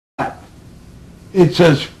it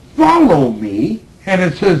says, follow me, and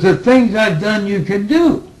it says, the things I've done you can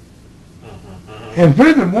do. And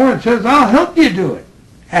furthermore, it says, I'll help you do it.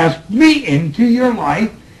 Ask me into your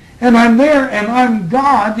life, and I'm there, and I'm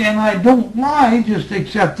God, and I don't lie, just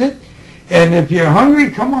accept it. And if you're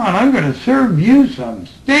hungry, come on, I'm going to serve you some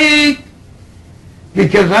steak,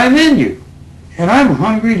 because I'm in you. And I'm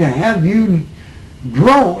hungry to have you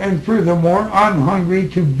grow, and furthermore, I'm hungry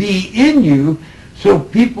to be in you so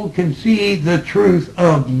people can see the truth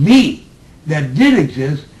of me that did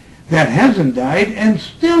exist, that hasn't died, and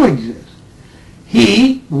still exists.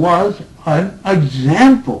 He was an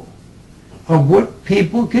example of what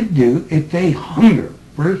people could do if they hunger.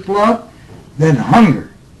 First love, then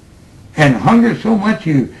hunger. And hunger so much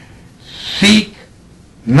you seek,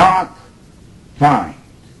 knock, find.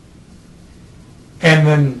 And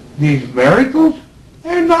then these miracles,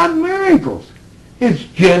 they're not miracles. It's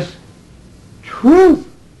just truth.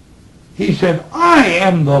 He said, I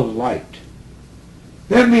am the light.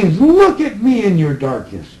 That means look at me in your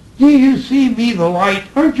darkness. Do you see me, the light?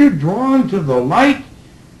 Aren't you drawn to the light?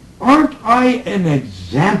 Aren't I an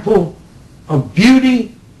example of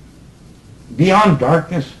beauty beyond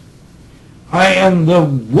darkness? I am the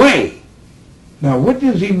way. Now, what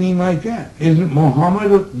does he mean like that? Isn't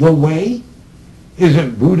Muhammad the way?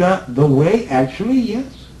 Isn't Buddha the way? Actually,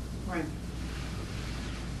 yes. Right.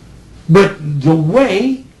 But the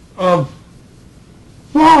way of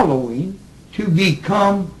following to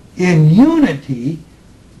become in unity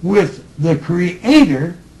with the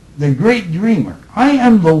Creator, the great dreamer. I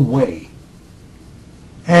am the way.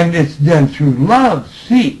 And it's done through love,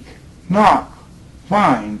 seek, knock,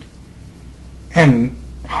 find, and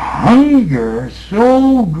hunger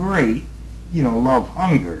so great, love,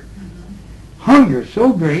 hunger. Hunger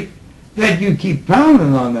so great that you keep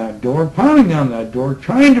pounding on that door, trying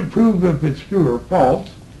to prove if it's true or false,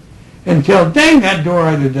 until, dang, that door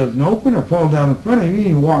either doesn't open or fall down in front of you and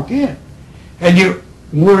you walk in. And you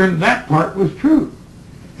learn that part was true.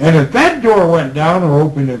 And if that door went down or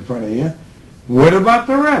opened in front of you, what about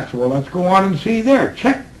the rest? Well, let's go on and see there.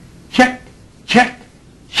 Check, check, check,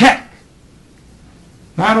 check.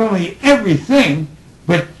 Not only everything,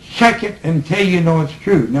 but check it until you know it's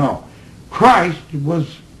true. No. Christ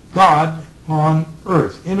was God on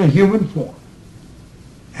earth in a human form,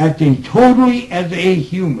 acting totally as a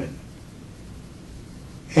human.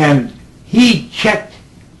 And he checked,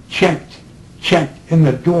 and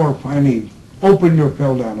the door finally opened or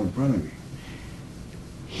fell down in front of you.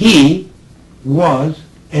 He was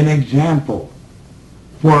an example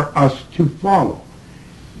for us to follow.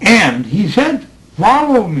 And he said,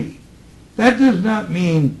 follow me. That does not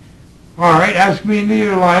mean, all right, ask me into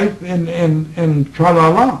your life and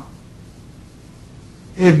tra-la-la.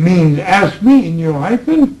 It means ask me in your life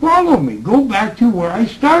and follow me. Go back to where I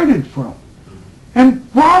started from and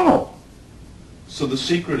follow. So the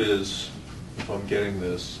secret is, if I'm getting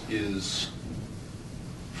this, is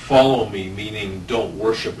follow me, meaning don't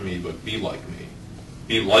worship me, but be like me.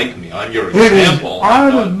 Be like me. I'm your example. It is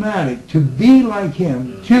automatic to be like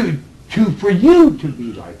him, for you to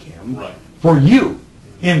be like him. Right. For you,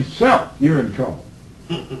 in self, you're in trouble.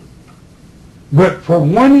 But for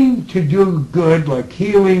wanting to do good, like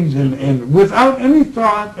healings, and without any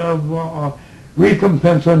thought of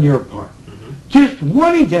recompense on your part, just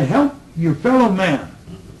wanting to help your fellow man,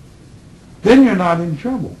 then you're not in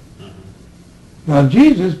trouble. Now,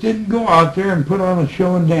 Jesus didn't go out there and put on a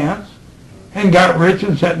show and dance and got rich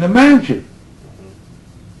and sat in a mansion.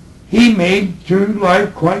 He made through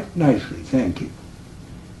life quite nicely, thank you.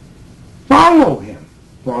 Follow him.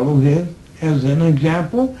 Follow him as an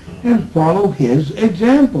example, and follow his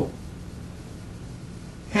example.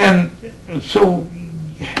 And so,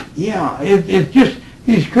 yeah, it's just,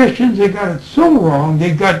 these Christians, they got it so wrong.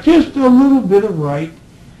 They got just a little bit of right,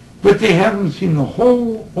 but they haven't seen the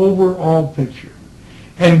whole overall picture.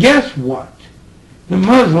 And guess what? The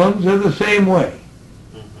Muslims are the same way.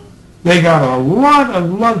 They got a lot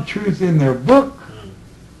of love truth in their book,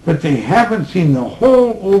 but they haven't seen the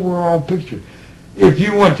whole overall picture. If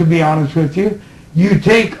you want to be honest with you, you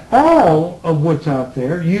take all of what's out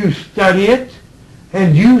there, you study it,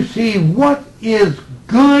 and you see what is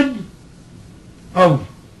good of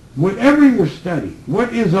whatever you're studying,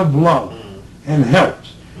 what is of love and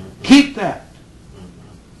helps. Keep that.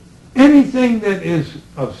 Anything that is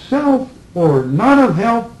of self or not of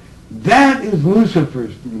help, that is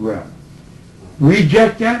Lucifer's realm.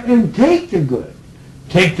 Reject that and take the good.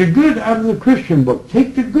 Take the good out of the Christian book.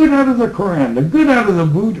 Take the good out of the Quran, the good out of the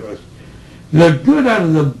Buddhist, the good out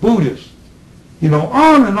of the Buddhist.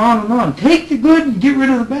 On and on and on. Take the good and get rid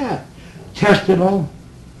of the bad. Test it all.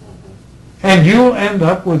 And you'll end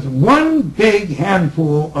up with one big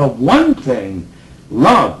handful of one thing,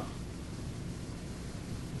 love.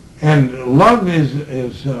 And love is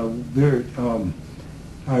very,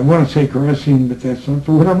 I want to say caressing, but that's not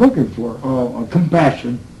what I'm looking for.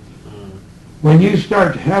 Compassion. When you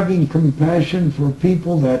start having compassion for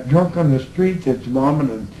people that drunk on the street that's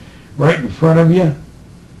vomiting right in front of you,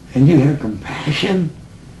 and you have compassion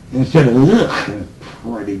instead of, ugh,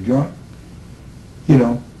 pretty drunk, you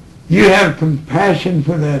know, you have compassion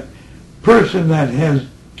for that person that has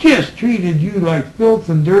just treated you like filth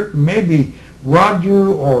and dirt, and maybe robbed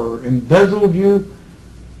you or embezzled you.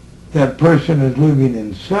 That person is living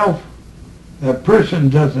in self. That person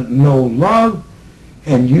doesn't know love,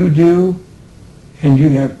 and you do, and you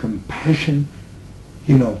have compassion.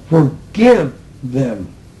 You know, forgive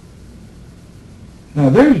them. Now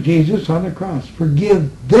there's Jesus on the cross.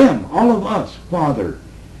 Forgive them, all of us, Father,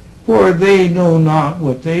 for they know not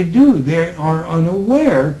what they do. They are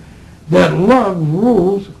unaware that love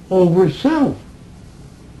rules over self.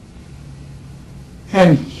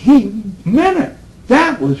 And he meant it.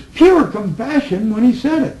 That was pure compassion when he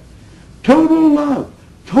said it. Total love.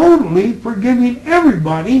 Totally forgiving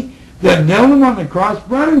everybody that nailed him on the cross,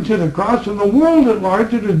 brought him to the cross, and the world at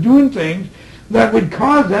large that is doing things that would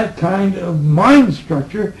cause that kind of mind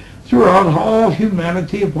structure throughout all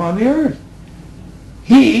humanity upon the earth.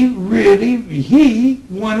 He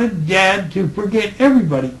wanted Dad to forget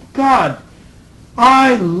everybody. God,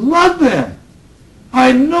 I love them.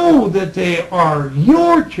 I know that they are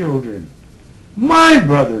your children, my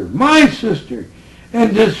brother, my sister,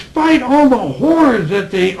 and despite all the horrors that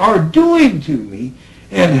they are doing to me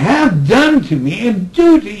and have done to me and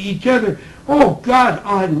do to each other, oh God,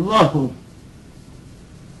 I love them.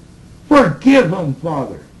 Forgive them,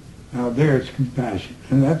 Father. Now there's compassion,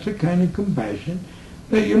 and that's the kind of compassion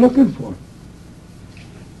that you're looking for.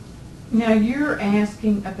 Now you're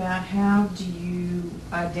asking about how do you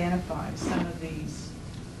identify some of these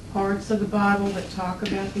parts of the Bible that talk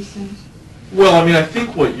about these things? Well, I mean, I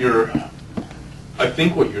think what you're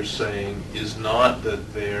saying is not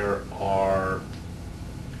that there are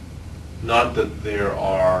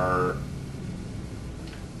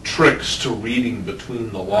tricks to reading between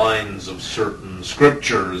the lines of certain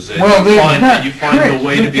scriptures, and you find the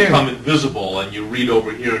way to become invisible, and you read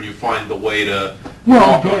over here and you find the way to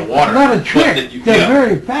walk on water. Not a trick. The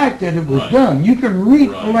very fact that it was done. You can read,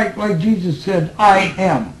 like Jesus said, I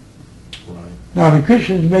am. Right. Now the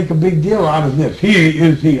Christians make a big deal out of this. He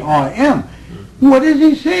is the I am. Mm-hmm. What is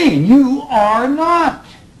he saying? You are not.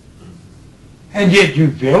 And yet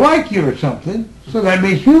you feel like you're something, so that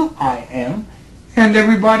makes you I am, and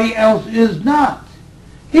everybody else is not.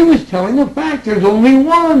 He was telling a fact. There's only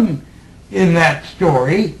one in that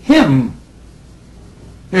story, him.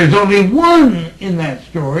 There's only one in that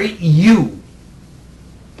story, you.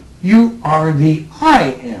 You are the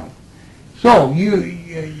I am. So you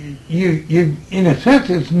in a sense,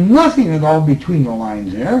 it's nothing at all between the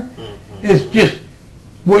lines there. Mm-hmm. It's just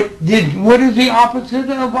what is the opposite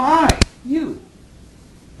of I? You.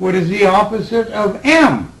 What is the opposite of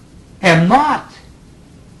am? Am not.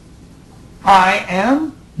 I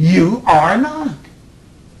am, you are not.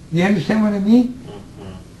 You understand what I mean?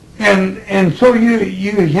 Mm-hmm. And so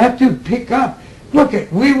you have to pick up. Look,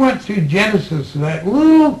 we went through Genesis, that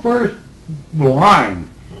little first line,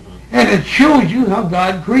 and it shows you how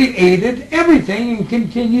God created everything and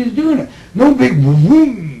continues doing it. No big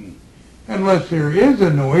boom, unless there is a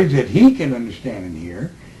noise that he can understand and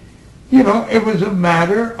hear. You know, it was a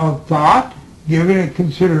matter of thought, giving it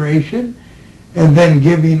consideration, and then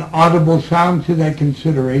giving audible sound to that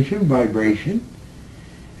consideration, vibration,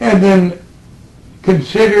 and then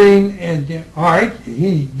considering, and all right,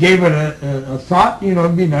 he gave it a thought, you know,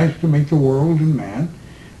 it'd be nice to make the world and man,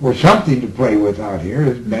 or something to play with out here,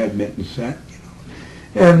 his badminton set,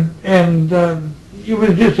 you know. And it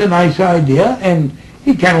was just a nice idea, and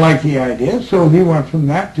he kind of liked the idea, so he went from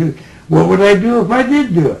that to, what would I do if I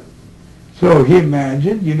did do it? So he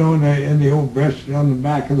imagined, you know, in the old breasts on the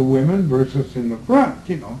back of the women versus in the front,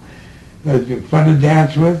 you know. It's fun to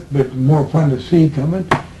dance with, but more fun to see coming.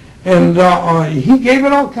 And he gave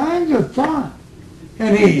it all kinds of thought.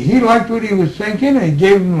 And he liked what he was thinking, and he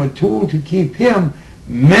gave him a tool to keep him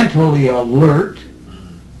mentally alert.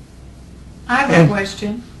 I have a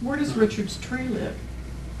question. Where does Richard's tree live?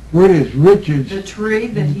 Where does Richard's... The tree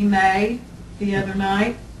that he made the other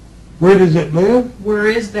night? Where does it live? Where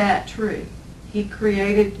is that tree? He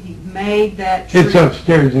made that tree. It's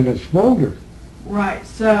upstairs in his folder. Right,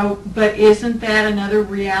 so, but isn't that another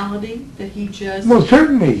reality that he just... Well,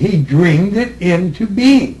 certainly, he dreamed it into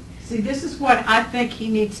being. See, this is what I think he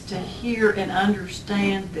needs to hear and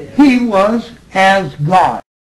understand this. He was as God.